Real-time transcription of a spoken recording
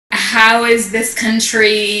how is this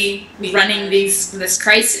country running this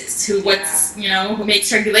crisis? Who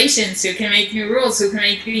makes regulations? Who can make new rules? Who can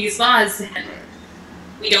make these laws? And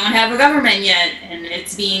we don't have a government yet, and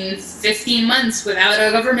it's been 15 months without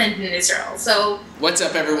a government in Israel. So what's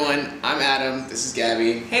up, everyone? I'm Adam. This is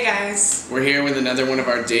Gavi. Hey guys. We're here with another one of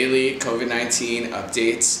our daily COVID-19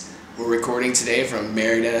 updates. We're recording today from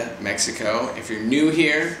Merida, Mexico. If you're new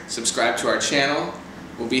here, subscribe to our channel.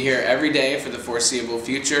 We'll be here every day for the foreseeable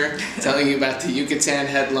future, telling you about the Yucatan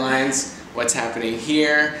headlines, what's happening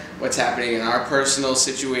here, what's happening in our personal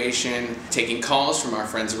situation, taking calls from our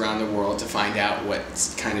friends around the world to find out what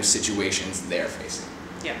kind of situations they're facing.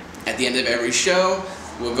 Yeah. At the end of every show,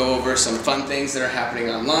 we'll go over some fun things that are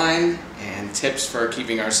happening online and tips for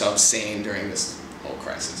keeping ourselves sane during this whole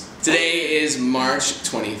crisis. Today is March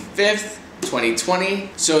 25th. 2020.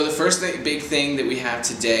 So the first big thing that we have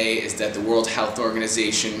today is that the World Health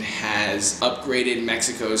Organization has upgraded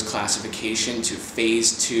Mexico's classification to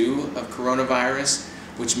phase 2 of coronavirus,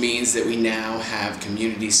 which means that we now have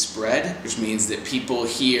community spread, which means that people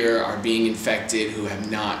here are being infected who have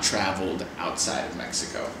not traveled outside of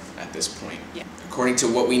Mexico at this point. Yeah. According to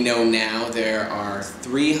what we know now, there are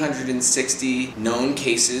 360 known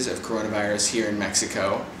cases of coronavirus here in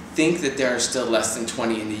Mexico. Think that there are still less than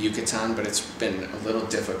 20 in the Yucatan, but it's been a little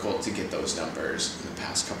difficult to get those numbers in the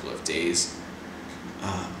past couple of days.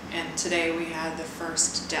 And today we had the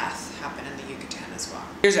first death happen in the Yucatan as well.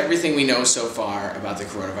 Here's everything we know so far about the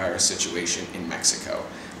coronavirus situation in Mexico.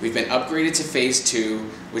 We've been upgraded to phase 2,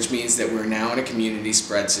 which means that we're now in a community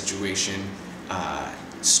spread situation.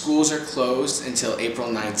 Schools are closed until April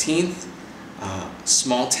 19th.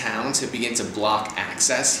 Small towns have begun to block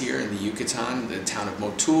access here in the Yucatan. The town of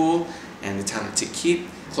Motul and the town of Tikit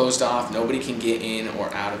closed off. Nobody can get in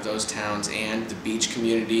or out of those towns, and the beach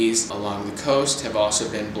communities along the coast have also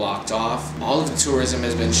been blocked off. All of the tourism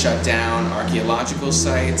has been shut down. Archaeological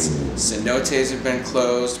sites, cenotes have been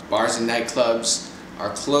closed, bars and nightclubs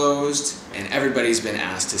are closed, and everybody's been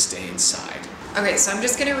asked to stay inside. Okay, so I'm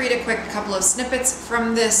just going to read a quick couple of snippets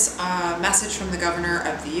from this message from the governor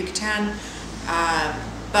of the Yucatan.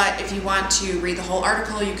 But if you want to read the whole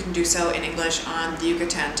article, you can do so in English on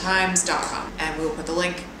theyucatantimes.com, and we will put the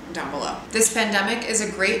link down below. This pandemic is a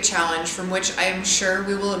great challenge from which I am sure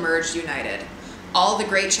we will emerge united. All the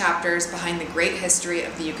great chapters behind the great history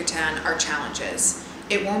of the Yucatan are challenges.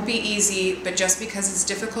 It won't be easy, but just because it's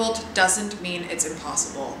difficult doesn't mean it's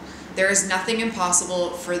impossible. There is nothing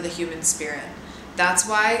impossible for the human spirit. That's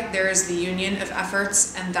why there is the union of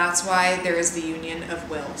efforts, and that's why there is the union of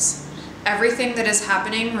wills. Everything that is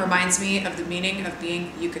happening reminds me of the meaning of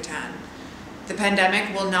being Yucatan. The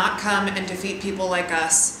pandemic will not come and defeat people like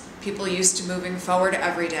us, people used to moving forward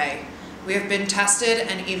every day. We have been tested,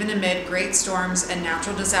 and even amid great storms and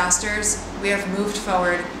natural disasters, we have moved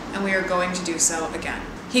forward, and we are going to do so again.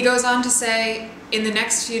 He goes on to say, in the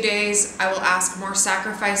next few days, I will ask more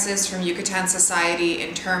sacrifices from Yucatan society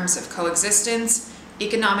in terms of coexistence,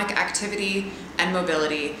 economic activity, and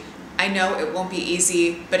mobility. I know it won't be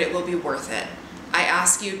easy, but it will be worth it. I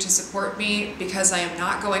ask you to support me because I am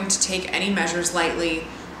not going to take any measures lightly,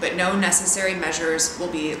 but no necessary measures will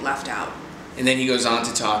be left out. And then he goes on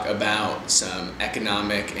to talk about some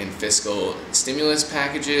economic and fiscal stimulus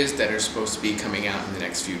packages that are supposed to be coming out in the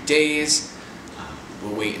next few days.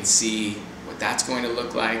 We'll wait and see what that's going to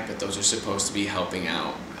look like, but those are supposed to be helping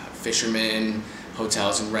out fishermen,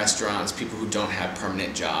 hotels and restaurants, people who don't have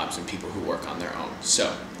permanent jobs, and people who work on their own.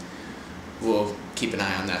 So we'll keep an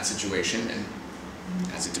eye on that situation and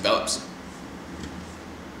as it develops.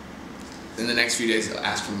 In the next few days, they'll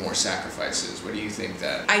ask for more sacrifices. What do you think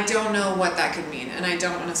that? I don't know what that could mean, and I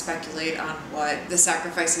don't want to speculate on what the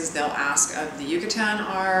sacrifices they'll ask of the Yucatan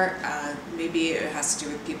are. Maybe it has to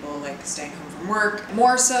do with people like staying home from work.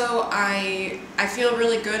 More so, I feel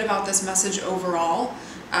really good about this message overall.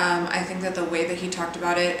 I think that the way that he talked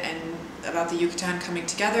about it and about the Yucatan coming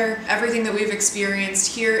together, everything that we've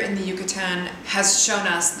experienced here in the Yucatan has shown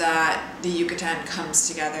us that the Yucatan comes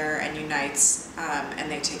together and unites,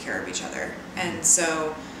 and they take care of each other. And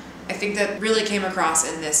so I think that really came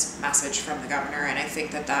across in this message from the governor, and I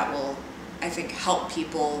think that that will, help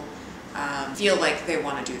people feel like they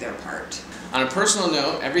want to do their part. On a personal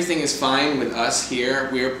note, everything is fine with us here.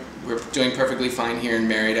 We're doing perfectly fine here in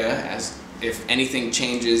Merida. As if anything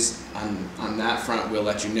changes on that front, we'll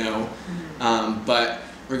let you know. But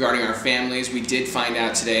regarding our families, we did find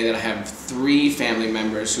out today that I have 3 family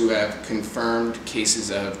members who have confirmed cases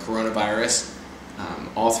of coronavirus.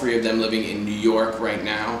 All three of them living in New York right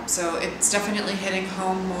now. So it's definitely hitting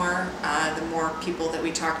home more. The more people that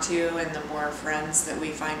we talk to and the more friends that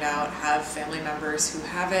we find out have family members who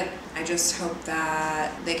have it. I just hope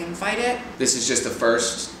that they can fight it. This is just the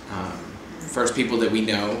first people that we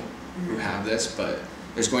know who have this, but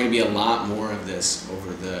there's going to be a lot more of this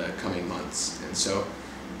over the coming months. And so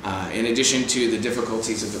in addition to the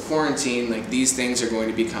difficulties of the quarantine, like these things are going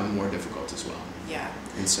to become more difficult as well. Yeah.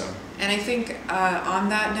 And I think on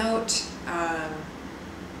that note,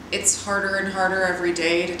 it's harder and harder every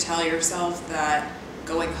day to tell yourself that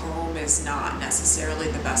going home is not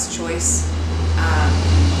necessarily the best choice.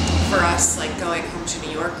 For us, like going home to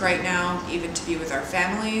New York right now, even to be with our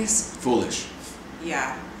families. Foolish.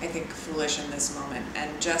 Yeah, I think foolish in this moment.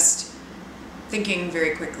 And just thinking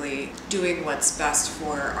very quickly, doing what's best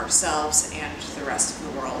for ourselves and the rest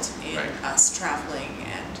of the world in us traveling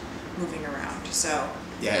and moving around. So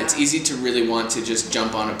yeah, it's easy to really want to just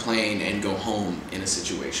jump on a plane and go home in a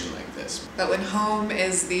situation like this. But when home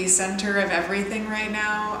is the center of everything right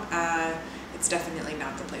now, it's definitely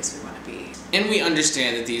not the place we want to be. And we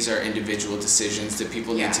understand that these are individual decisions that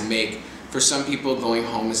people need to make. For some people, going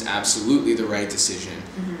home is absolutely the right decision.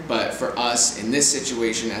 But for us, in this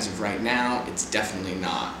situation, as of right now, it's definitely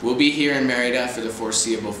not. We'll be here in Merida for the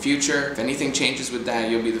foreseeable future. If anything changes with that,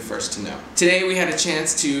 you'll be the first to know. Today, we had a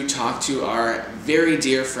chance to talk to our very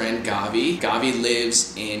dear friend, Gavi. Gavi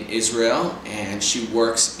lives in Israel, and she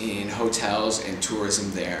works in hotels and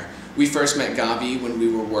tourism there. We first met Gavi when we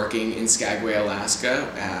were working in Skagway,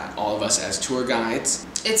 Alaska, all of us as tour guides.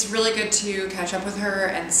 It's really good to catch up with her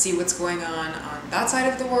and see what's going on that side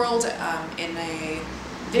of the world in a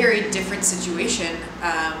very different situation.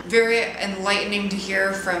 Very enlightening to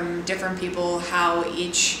hear from different people how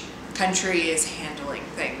each country is handling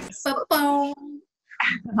things.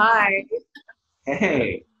 Hi.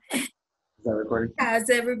 Hey. Is that recording? How's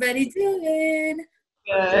everybody doing?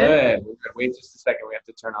 Good. We're good. Wait just a second. We have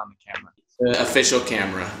to turn on the camera. The official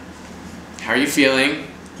camera. How are you feeling?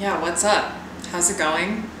 Yeah, what's up? How's it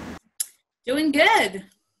going? Doing good,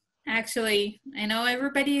 actually. I know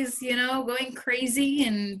everybody's, going crazy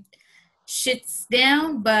and shit's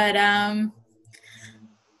down, but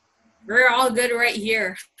we're all good right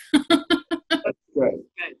here. That's good.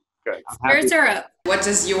 Good. Spirits are up. What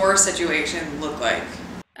does your situation look like?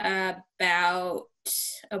 About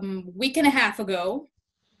a week and a half ago,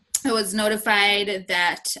 I was notified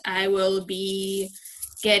that I will be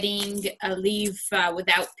getting a leave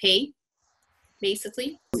without pay,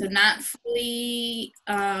 basically. So not fully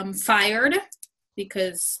fired,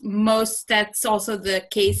 because that's also the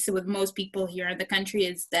case with most people here in the country,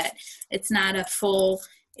 is that it's not a full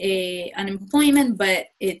unemployment, but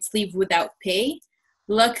it's leave without pay.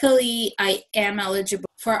 Luckily, I am eligible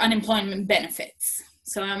for unemployment benefits.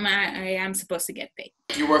 So I am supposed to get paid.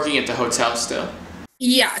 You're working at the hotel still?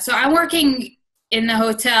 Yeah, so I'm working in the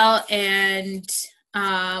hotel, and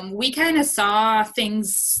we kind of saw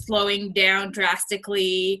things slowing down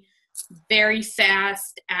drastically very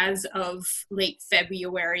fast as of late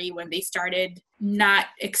February, when they started not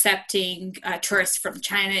accepting tourists from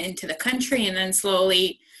China into the country, and then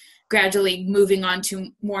gradually moving on to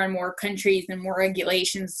more and more countries and more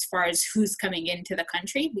regulations as far as who's coming into the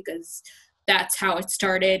country, because that's how it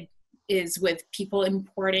started, is with people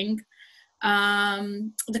importing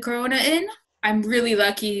the corona in. I'm really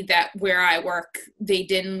lucky that where I work, they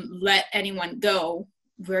didn't let anyone go.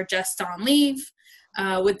 We're just on leave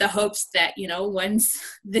with the hopes that, once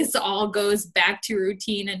this all goes back to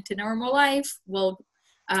routine and to normal life, we'll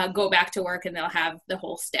go back to work and they'll have the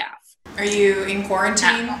whole staff. Are you in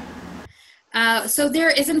quarantine? So there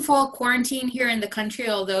isn't full quarantine here in the country,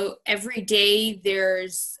 although every day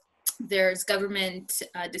there's government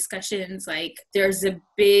discussions. Like there's a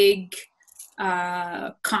big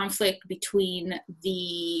conflict between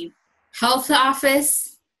the health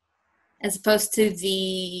office as opposed to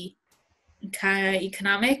the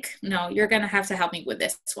economic. No, you're gonna have to help me with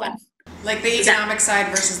this one. Like the economic side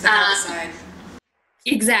versus the health side.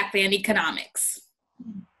 Exactly, and economics.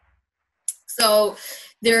 So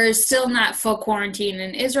there's still not full quarantine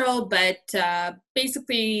in Israel, but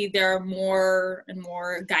basically there are more and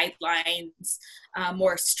more guidelines,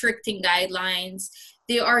 more restricting guidelines.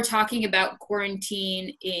 They are talking about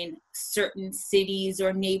quarantine in certain cities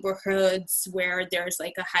or neighborhoods where there's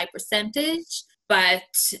like a high percentage.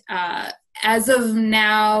 But as of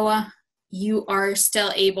now, you are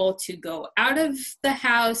still able to go out of the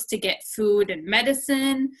house to get food and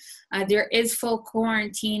medicine. There is full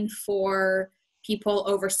quarantine for people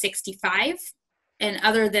over 65. And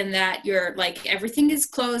other than that, you're like, everything is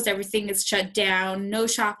closed, everything is shut down, no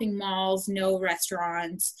shopping malls, no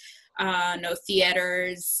restaurants. no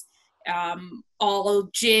theaters. All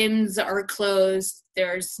gyms are closed.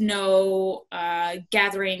 There's no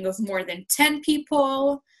gathering of more than 10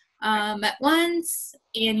 people at once,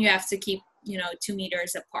 and you have to keep 2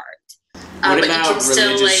 meters apart. What about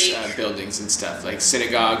religious buildings and stuff, like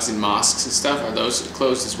synagogues and mosques and stuff? Are those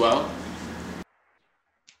closed as well?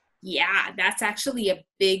 Yeah, that's actually a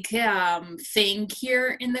big thing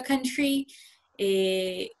here in the country.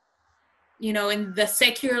 In the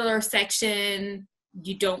secular section,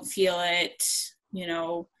 you don't feel it,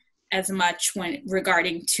 as much when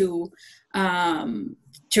regarding to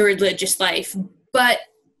religious life. But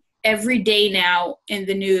every day now in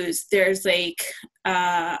the news, there's an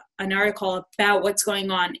article about what's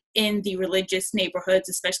going on in the religious neighborhoods,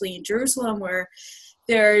 especially in Jerusalem, where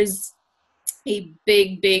there's a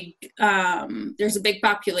big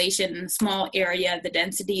population in a small area. The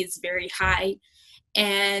density is very high,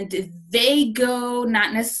 and they go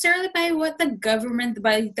not necessarily by what the government,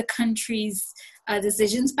 by the country's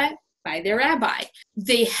decisions, by their rabbi.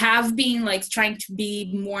 They have been trying to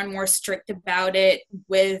be more and more strict about it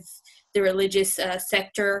with the religious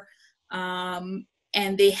sector, and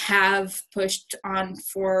they have pushed on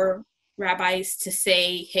for rabbis to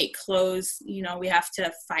say, hey, close, we have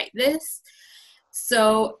to fight this.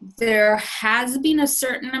 So there has been a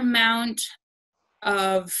certain amount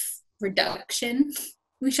of reduction,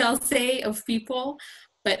 we shall say, of people,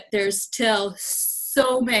 but there's still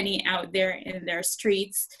so many out there in their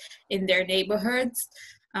streets, in their neighborhoods.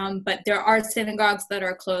 But there are synagogues that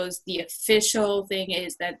are closed. The official thing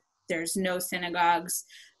is that there's no synagogues.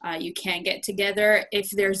 You can't get together. If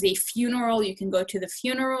there's a funeral, you can go to the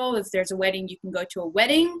funeral. If there's a wedding, you can go to a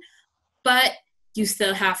wedding. But you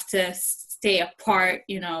still have to stay apart,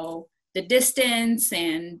 the distance.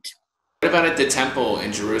 And what about at the temple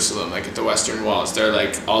in Jerusalem, like at the Western Wall? Is there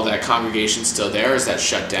all that congregation still there, or is that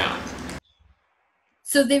shut down?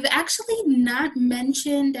 So they've actually not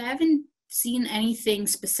mentioned, I haven't seen anything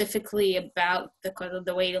specifically about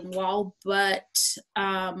the Wailing Wall, but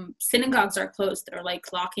synagogues are closed. They're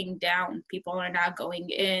locking down. People are not going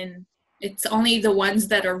in. It's only the ones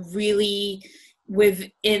that are really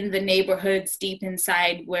within the neighborhoods deep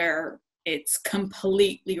inside where it's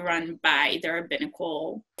completely run by the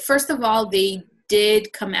rabbinical. First of all, they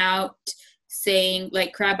did come out saying,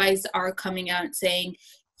 rabbis are coming out saying,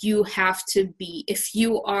 you have to be, if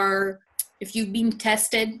you've been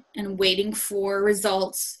tested and waiting for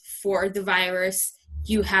results for the virus,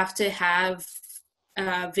 you have to have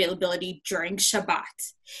availability during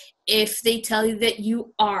Shabbat. If they tell you that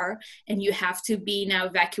you are, and you have to be now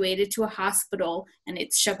evacuated to a hospital and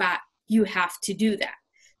it's Shabbat, you have to do that.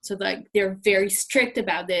 So they're very strict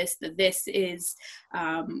about this, that this is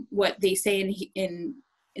what they say in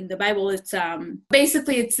the Bible. It's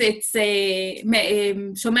basically it's a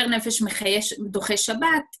shomer nefesh doche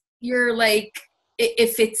Shabbat. You're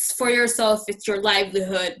if it's for yourself, it's your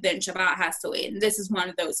livelihood, then Shabbat has to wait. And this is one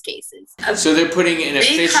of those cases. So they're putting an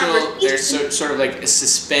official, they're sort of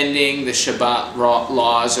suspending the Shabbat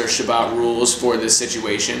laws or Shabbat rules for this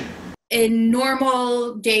situation. In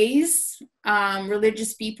normal days,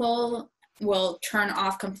 religious people will turn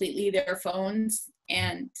off completely their phones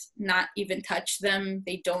and not even touch them.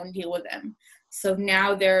 They don't deal with them. So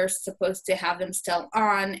now they're supposed to have them still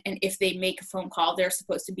on, and if they make a phone call, they're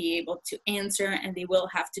supposed to be able to answer, and they will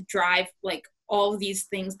have to drive, all of these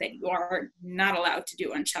things that you are not allowed to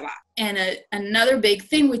do on Shabbat. And another big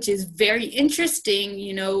thing, which is very interesting,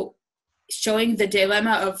 showing the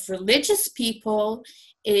dilemma of religious people,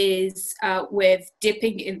 is with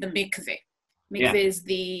dipping in the mikveh. Mikveh is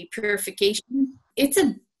the purification. It's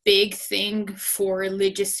a big thing for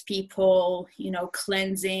religious people,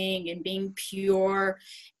 cleansing and being pure.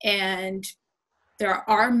 And there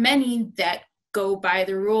are many that go by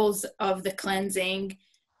the rules of the cleansing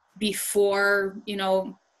before,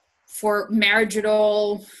 for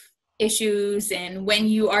marital issues and when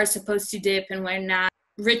you are supposed to dip and when not,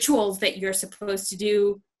 rituals that you're supposed to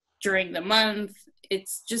do during the month.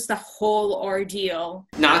 It's just a whole ordeal.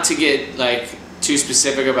 Not to get too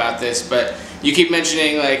specific about this, but you keep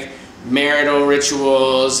mentioning marital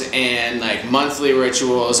rituals and monthly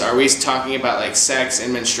rituals. Are we talking about sex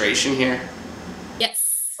and menstruation here?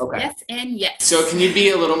 Yes. Okay. Yes and yes. So can you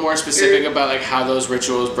be a little more specific about how those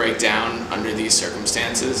rituals break down under these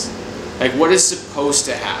circumstances? What is supposed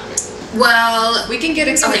to happen? Well, we can get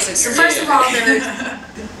explicit. Okay, so first of all, there's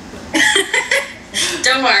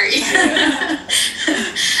don't worry.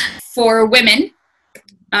 For women,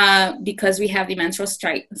 because we have the menstrual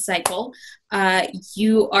cycle,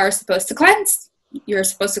 you are supposed to cleanse. You're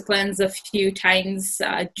supposed to cleanse a few times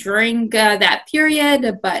during that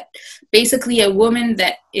period, but basically a woman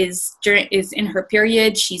that is in her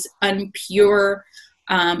period, she's unpure,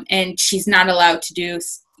 and she's not allowed to do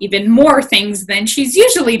even more things than she's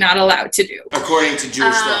usually not allowed to do. According to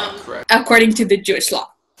Jewish law, correct? According to the Jewish law,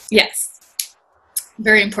 yes.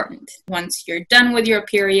 Very important. Once you're done with your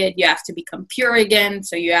period, you have to become pure again,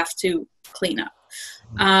 so you have to clean up.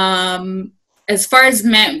 As far as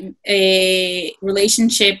a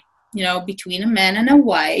relationship, between a man and a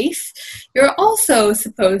wife, you're also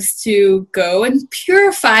supposed to go and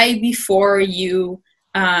purify before you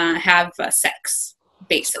have sex,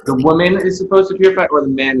 basically. The woman is supposed to purify, or the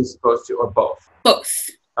man is supposed to, or both? Both.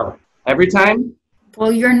 Oh, every time?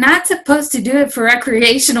 Well, you're not supposed to do it for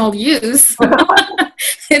recreational use.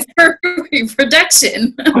 It's for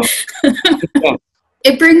reproduction.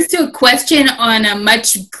 It brings to a question on a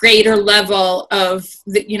much greater level of,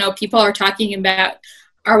 people are talking about,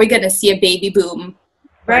 are we going to see a baby boom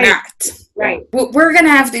or not? Right. We're going to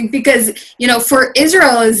have to, because, for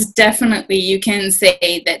Israel is definitely, you can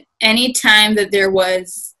say that any time that there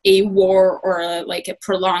was a war or like a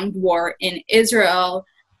prolonged war in Israel,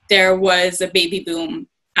 there was a baby boom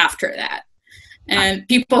after that. And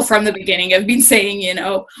people from the beginning have been saying,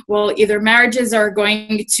 well, either marriages are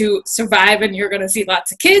going to survive and you're going to see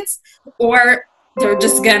lots of kids, or they're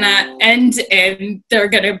just going to end and they're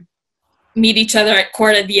going to meet each other at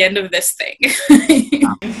court at the end of this thing.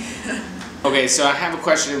 Okay, so I have a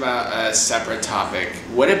question about a separate topic.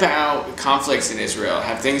 What about conflicts in Israel?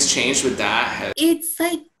 Have things changed with that? It's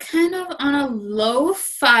like kind of on a low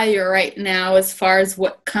fire right now as far as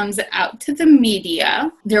what comes out to the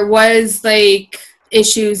media. There was like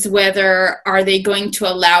issues whether are they going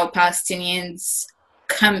to allow Palestinians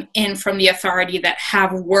come in from the authority that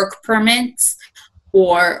have work permits,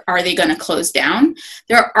 or are they going to close down?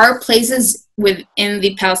 There are places within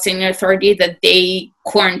the Palestinian Authority that they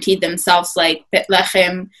quarantined themselves, like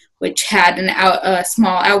Bethlehem, which had a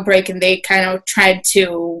small outbreak, and they kind of tried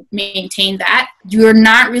to maintain that. You're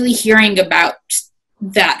not really hearing about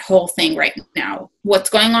that whole thing right now. What's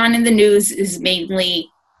going on in the news is mainly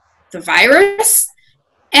the virus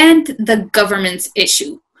and the government's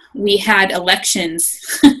issue. We had elections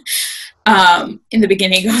in the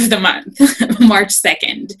beginning of the month, March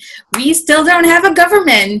 2nd. We still don't have a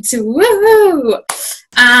government. Woohoo!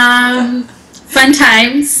 Fun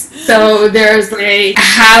times. So there's like,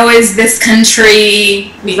 how is this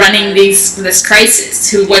country running this crisis?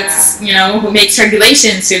 Who makes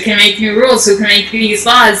regulations? Who can make new rules? Who can make these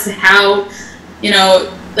laws? How,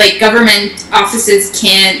 government offices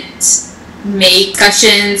can't make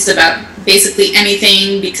discussions about basically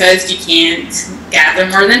anything because you can't gather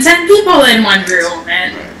more than 10 people in one room,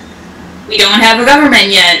 and we don't have a government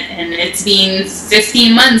yet, and it's been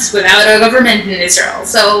 15 months without a government in Israel.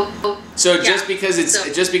 Just because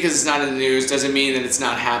it's not in the news doesn't mean that it's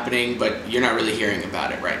not happening, but you're not really hearing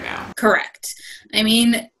about it right now. Correct. I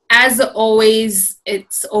mean, as always,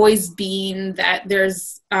 it's always been that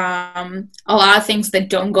there's a lot of things that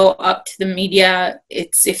don't go up to the media.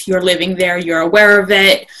 It's if you're living there, you're aware of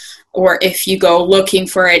it, or if you go looking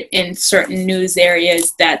for it in certain news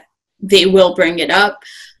areas that they will bring it up.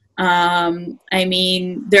 I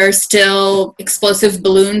mean, there's still explosive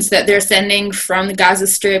balloons that they're sending from the Gaza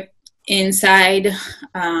Strip inside.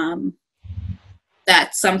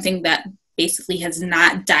 That's something that basically has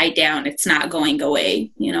not died down. It's not going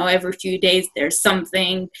away. Every few days there's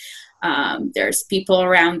something. There's people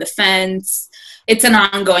around the fence. It's an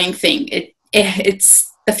ongoing thing. It's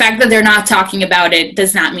the fact that they're not talking about it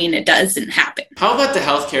does not mean it doesn't happen. How about the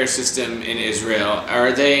healthcare system in Israel?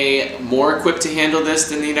 Are they more equipped to handle this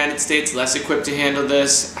than the United States, less equipped to handle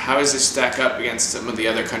this? How does this stack up against some of the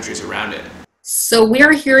other countries around it? So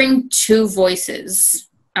we're hearing two voices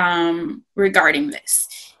regarding this.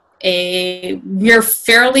 We're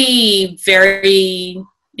fairly, very,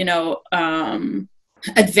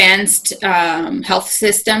 advanced health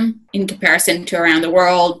system in comparison to around the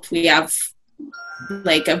world. We have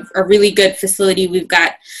like a really good facility. We've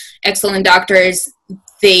got excellent doctors.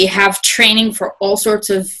 They have training for all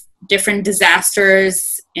sorts of different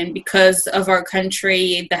disasters, and because of our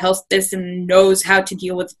country, the health system knows how to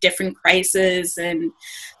deal with different crises, and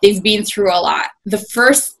they've been through a lot. The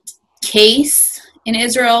first case in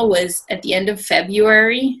Israel was at the end of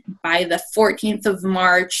February. By the 14th of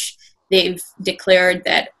March, they've declared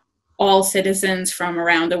that all citizens from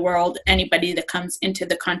around the world, anybody that comes into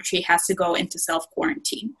the country has to go into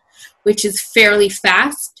self-quarantine, which is fairly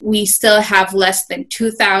fast. We still have less than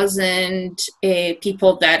 2,000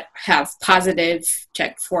 people that have positive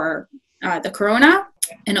checked for the corona,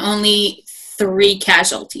 and only 3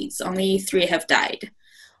 casualties. Only 3 have died.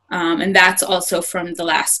 And that's also from the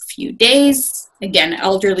last few days. Again,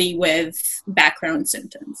 elderly with background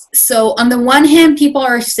symptoms. So on the one hand, people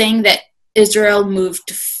are saying that Israel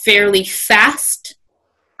moved fairly fast,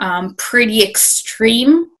 pretty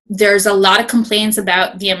extreme. There's a lot of complaints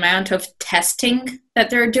about the amount of testing that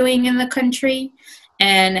they're doing in the country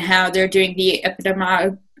and how they're doing the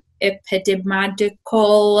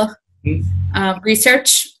epidemiological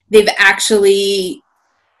research. They've actually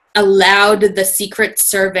allowed the Secret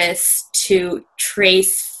Service to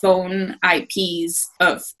trace phone IPs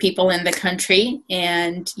of people in the country,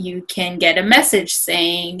 and you can get a message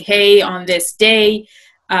saying, hey, on this day,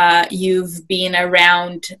 you've been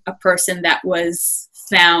around a person that was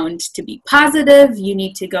found to be positive, you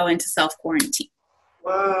need to go into self-quarantine.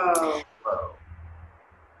 Whoa.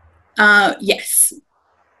 Yes.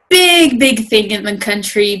 Big thing in the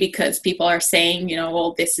country because people are saying,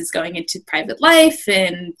 well, this is going into private life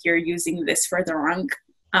and you're using this for the wrong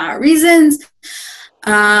reasons.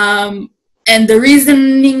 And the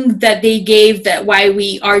reasoning that they gave that why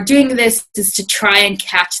we are doing this is to try and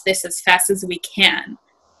catch this as fast as we can.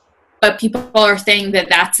 But people are saying that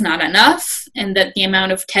that's not enough and that the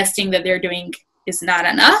amount of testing that they're doing is not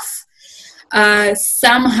enough.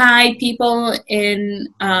 Some high people in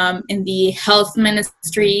the health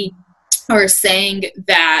ministry are saying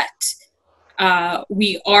that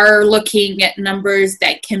we are looking at numbers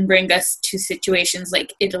that can bring us to situations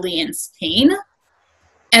like Italy and Spain.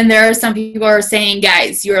 And there are some people who are saying,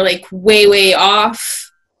 guys, you're like way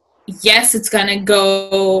off. Yes, it's going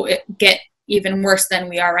to get even worse than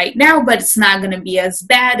we are right now, but it's not going to be as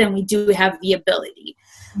bad, and we do have the ability.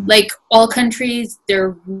 Like all countries,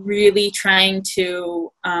 they're really trying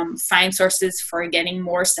to find sources for getting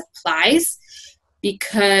more supplies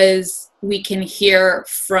because we can hear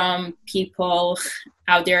from people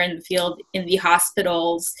out there in the field, in the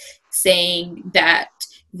hospitals, saying that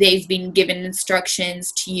they've been given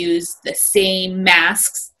instructions to use the same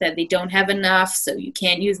masks, that they don't have enough, so you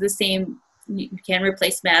can't use the same, you can't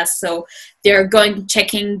replace masks. So they're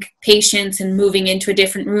checking patients and moving into a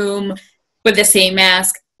different room with the same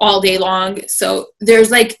mask all day long. So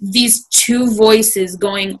there's like these two voices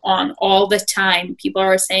going on all the time. People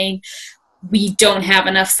are saying we don't have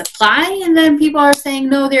enough supply, and then people are saying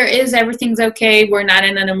no, there is, everything's okay, we're not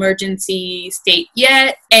in an emergency state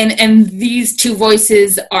yet. And these two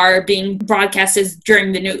voices are being broadcasted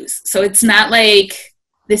during the news. So it's not like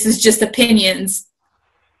this is just opinions.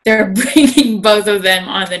 They're bringing both of them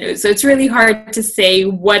on the news. So it's really hard to say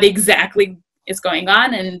what exactly is going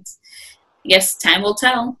on, and I guess time will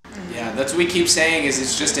tell. Yeah, that's what we keep saying, is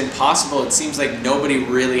it's just impossible. It seems like nobody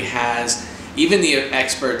really has, even the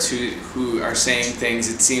experts who are saying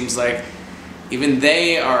things, it seems like even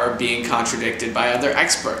they are being contradicted by other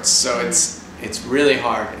experts. So it's really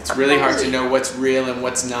hard. It's really hard to know what's real and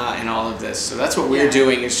what's not in all of this. So that's what we're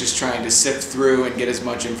doing, is just trying to sift through and get as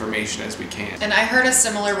much information as we can. And I heard a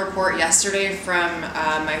similar report yesterday from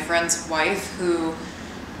my friend's wife who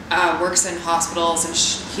works in hospitals, and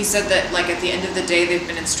he said that like at the end of the day they've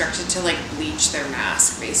been instructed to like bleach their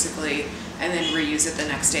mask basically and then reuse it the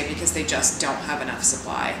next day because they just don't have enough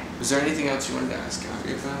supply. Was there anything else you wanted to ask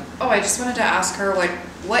Gavi about? Oh, I just wanted to ask her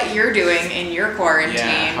what you're doing in your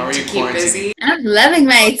quarantine how are you to keep busy. I'm loving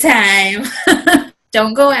my time.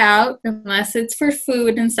 Don't go out unless it's for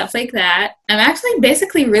food and stuff like that. I'm actually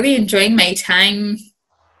basically really enjoying my time,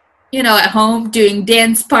 at home, doing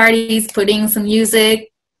dance parties, putting some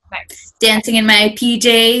music, dancing in my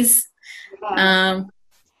PJs.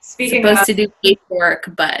 Supposed to do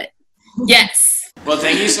paperwork, but yes. Well,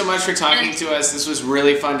 thank you so much for talking to us. This was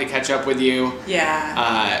really fun to catch up with you.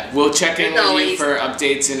 Yeah. We'll check in with you for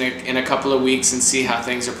updates in a couple of weeks and see how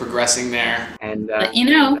things are progressing there. And let you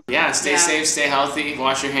know. Yeah, stay safe, stay healthy,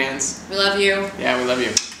 wash your hands. We love you. Yeah, we love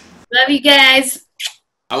you. Love you guys.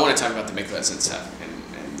 I want to talk about the mikvahs and stuff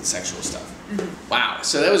and the sexual stuff. Wow,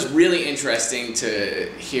 so that was really interesting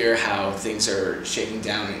to hear how things are shaking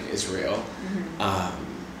down in Israel.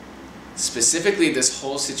 Specifically this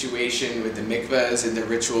whole situation with the mikvahs and the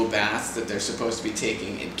ritual baths that they're supposed to be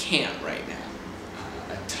taking in camp right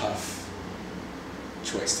now. A tough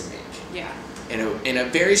choice to make. Yeah. In a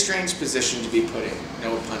very strange position to be put in,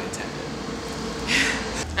 no pun intended.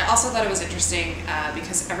 I also thought it was interesting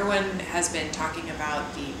because everyone has been talking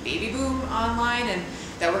about the baby boom online, and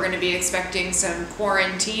that we're going to be expecting some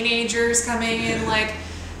quarantine-agers coming in like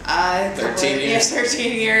 13 years.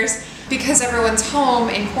 13 years. Because everyone's home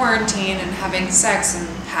in quarantine and having sex and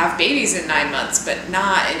have babies in 9 months, but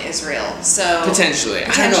not in Israel. So Potentially.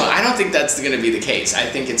 I don't know. I don't think that's going to be the case. I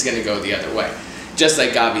think it's going to go the other way. just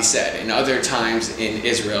like Gavi said, in other times in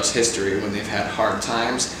Israel's history when they've had hard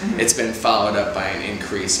times, it's been followed up by an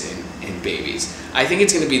increase in babies. I think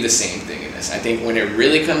it's going to be the same thing in this. I think when it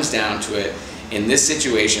really comes down to it, in this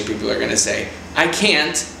situation, people are going to say, I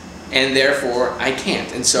can't, and therefore I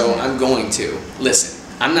can't, and so I'm going to. Listen,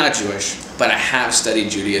 I'm not Jewish, but I have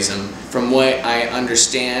studied Judaism. From what I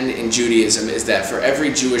understand in Judaism is that for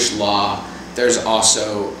every Jewish law, there's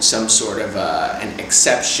also some sort of an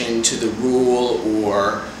exception to the rule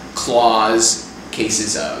or clause,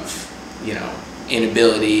 cases of,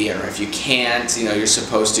 inability, or if you can't, you're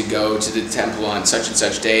supposed to go to the temple on such and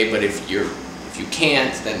such day, but if you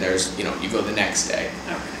can't, then there's, you go the next day.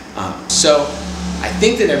 Okay. So I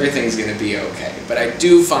think that everything's going to be okay, but I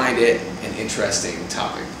do find it an interesting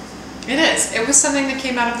topic. It is. It was something that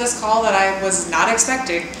came out of this call that I was not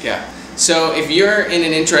expecting. Yeah. So if you're in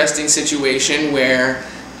an interesting situation where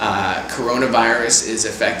coronavirus is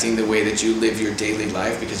affecting the way that you live your daily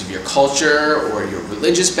life because of your culture or your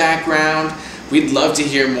religious background, we'd love to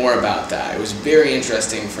hear more about that. It was very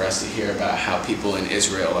interesting for us to hear about how people in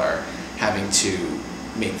Israel are having to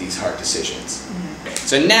make these hard decisions.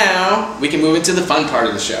 So now we can move into the fun part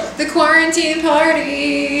of the show. The quarantine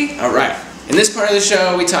party! All right. In this part of the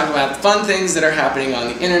show, we talk about the fun things that are happening on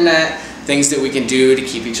the internet, things that we can do to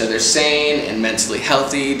keep each other sane and mentally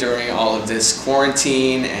healthy during all of this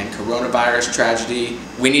quarantine and coronavirus tragedy.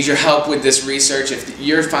 We need your help with this research. If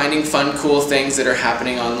you're finding fun, cool things that are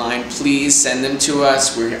happening online, please send them to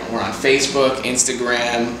us. We're on Facebook,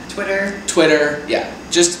 Instagram, Twitter. Yeah,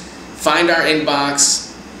 just find our inbox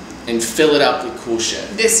and fill it up with cool shit.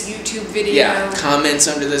 This YouTube video. Yeah, comments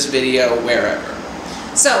under this video, wherever.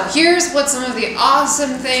 So here's what some of the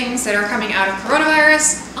awesome things that are coming out of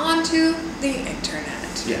coronavirus onto the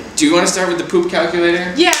internet. Yeah. Do you want to start with the poop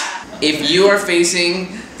calculator? Yeah. If you are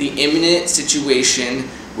facing the imminent situation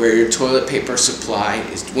where your toilet paper supply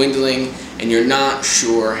is dwindling and you're not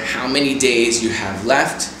sure how many days you have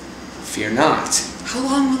left, fear not. How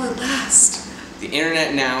long will it last? The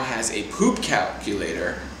internet now has a poop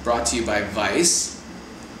calculator brought to you by Vice.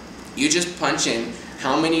 You just punch in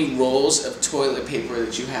how many rolls of toilet paper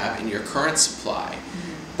that you have in your current supply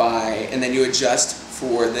and then you adjust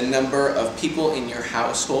for the number of people in your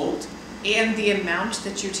household. And the amount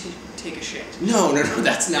that you take a shit. No,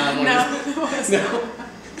 that's not one of the...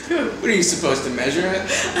 No. What are you supposed to measure it?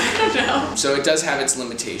 I don't know. So it does have its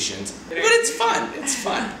limitations, but it's fun. It's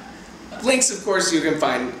fun. Links, of course, you can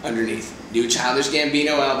find underneath. New Childish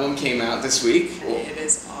Gambino album came out this week. It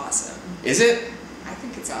is awesome. Is it? I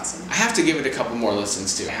think it's awesome. I have to give it a couple more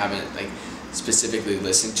listens to. I haven't specifically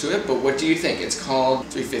listened to it, but what do you think? It's called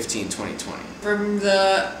 3/15/2020. From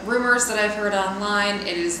the rumors that I've heard online,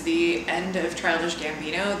 it is the end of Childish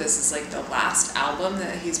Gambino. This is the last album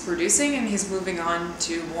that he's producing, and he's moving on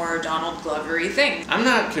to more Donald Glover-y things. I'm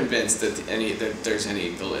not convinced that there's any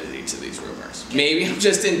validity to these rumors. Maybe I'm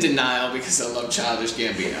just in denial because I love Childish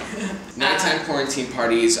Gambino. Nighttime quarantine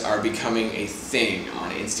parties are becoming a thing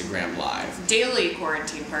on Instagram Live. Daily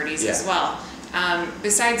quarantine parties as well.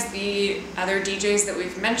 Besides the other DJs that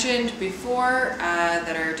we've mentioned before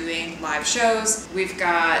that are doing live shows, we've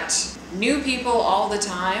got new people all the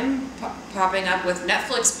time popping up with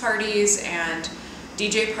Netflix parties and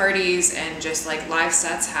DJ parties and just live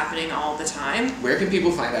sets happening all the time. Where can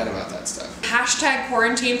people find out about that stuff? Hashtag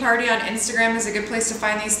quarantine party on Instagram is a good place to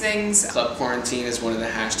find these things. Club quarantine is one of the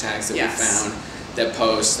hashtags that we found that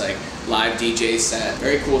posts live DJ set.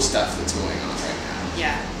 Very cool stuff that's going on right now.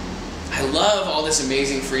 Yeah. I love all this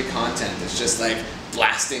amazing free content that's just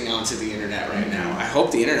blasting onto the internet right now. I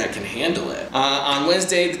hope the internet can handle it. On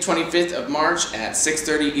Wednesday, the 25th of March at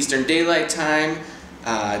 6:30 Eastern Daylight Time,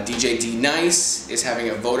 DJ D Nice is having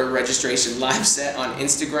a voter registration live set on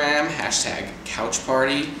Instagram, hashtag couch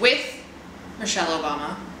party. With Michelle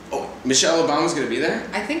Obama. Oh, Michelle Obama's gonna be there?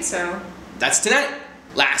 I think so. That's tonight.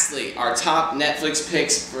 Lastly, our top Netflix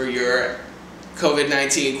picks for your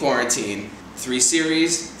COVID-19 quarantine. 3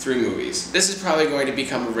 series, 3 movies. This is probably going to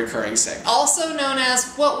become a recurring segment. Also known as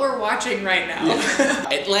what we're watching right now. Yeah.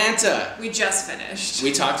 Atlanta. We just finished.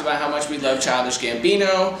 We talked about how much we love Childish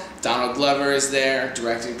Gambino. Donald Glover is there,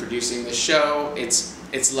 directing, producing the show. It's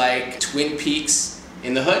like Twin Peaks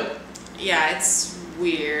in the hood. Yeah, it's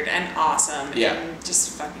weird and awesome. Yeah. And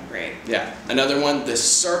just fucking great. Yeah. Another one, The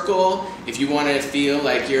Circle. If you want to feel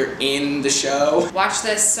like you're in the show. Watch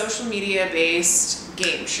this social media based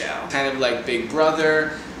game show. Kind of like Big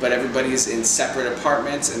Brother, but everybody's in separate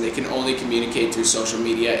apartments and they can only communicate through social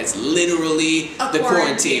media. It's literally the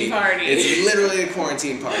quarantine party. It's literally a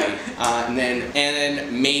quarantine party. And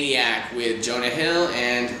then Maniac with Jonah Hill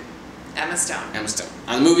and Emma Stone.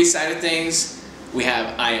 On the movie side of things, we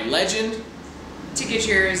have I Am Legend, to get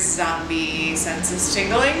your zombie senses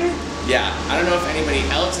tingling. Yeah, I don't know if anybody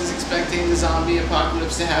else is expecting the zombie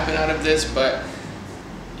apocalypse to happen out of this, but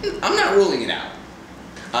I'm not ruling it out.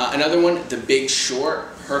 Another one, The Big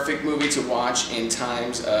Short, perfect movie to watch in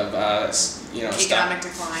times of economic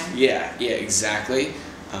decline. Yeah, exactly.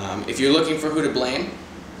 If you're looking for who to blame.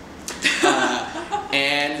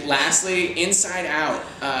 And lastly, Inside Out.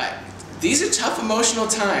 These are tough emotional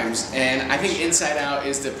times, and I think Inside Out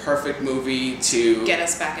is the perfect movie to get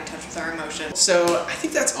us back in touch with our emotions. So I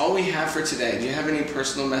think that's all we have for today. Do you have any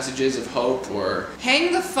personal messages of hope or?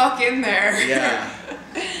 Hang the fuck in there. Yeah,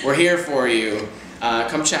 we're here for you.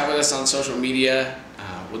 Come chat with us on social media.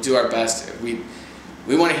 We'll do our best. We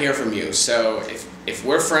want to hear from you. So if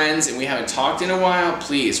we're friends and we haven't talked in a while,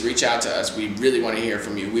 please reach out to us. We really want to hear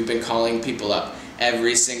from you. We've been calling people up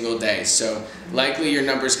every single day. So likely your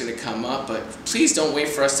number's going to come up, but please don't wait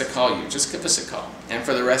for us to call you. Just give us a call. And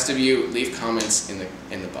for the rest of you, leave comments in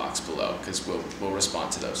the box below, because we'll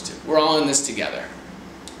respond to those too. We're all in this together.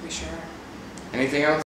 We sure are. Anything else?